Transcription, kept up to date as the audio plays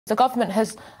The government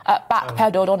has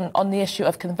backpedaled on the issue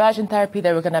of conversion therapy.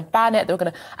 They were going to ban it,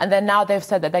 and then now they've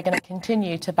said that they're going to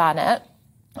continue to ban it,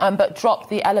 but drop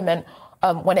the element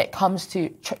when it comes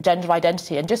to gender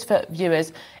identity. And just for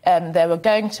viewers, they were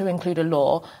going to include a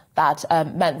law that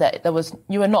meant that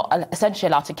you were not essentially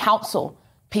allowed to counsel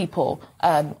people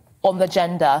on the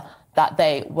gender that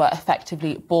they were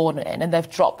effectively born in, and they've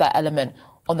dropped that element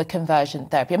on the conversion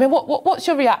therapy. I mean, what's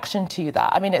your reaction to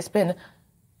that? I mean, it's been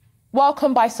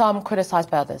welcomed by some, criticised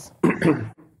by others.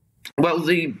 Well,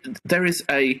 there's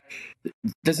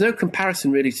no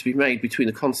comparison really to be made between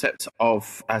the concept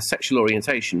of sexual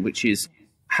orientation, which is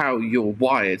how you're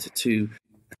wired to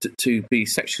be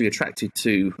sexually attracted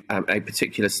to a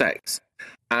particular sex,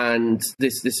 and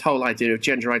this whole idea of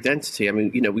gender identity. I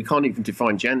mean, we can't even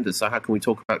define gender, so how can we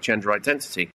talk about gender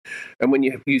identity? And when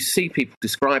you see people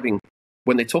describing,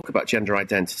 when they talk about gender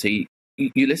identity,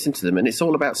 you listen to them, and it's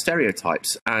all about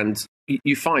stereotypes. And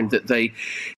you find that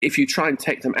if you try and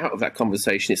take them out of that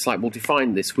conversation, it's like, well,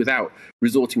 define this without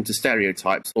resorting to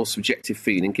stereotypes or subjective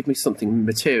feeling. Give me something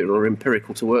material or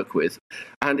empirical to work with.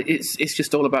 And it's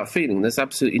just all about feeling. There's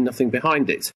absolutely nothing behind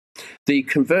it. The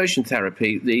conversion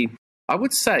therapy, I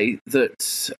would say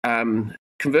that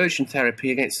conversion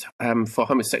therapy for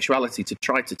homosexuality, to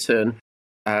try to turn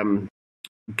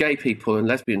gay people and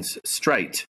lesbians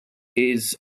straight,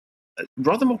 is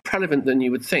rather more prevalent than you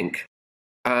would think.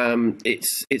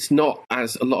 It's not,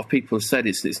 as a lot of people have said,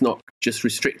 it's not just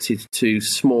restricted to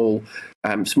small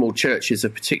churches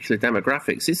of particular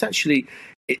demographics. It's actually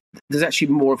there's actually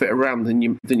more of it around than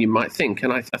you might think,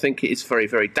 and I think it is very,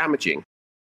 very damaging.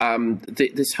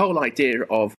 This whole idea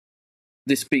of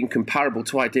this being comparable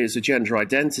to ideas of gender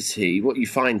identity, what you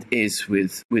find is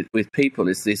with people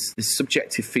is this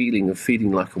subjective feeling of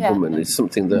feeling like a woman is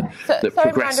something that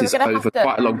progresses over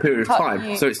quite a long period of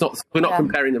time. So we're not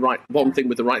comparing the one thing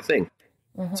with the right thing.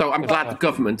 So I'm glad the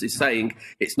government is saying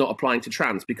it's not applying to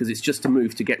trans, because it's just a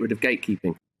move to get rid of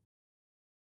gatekeeping.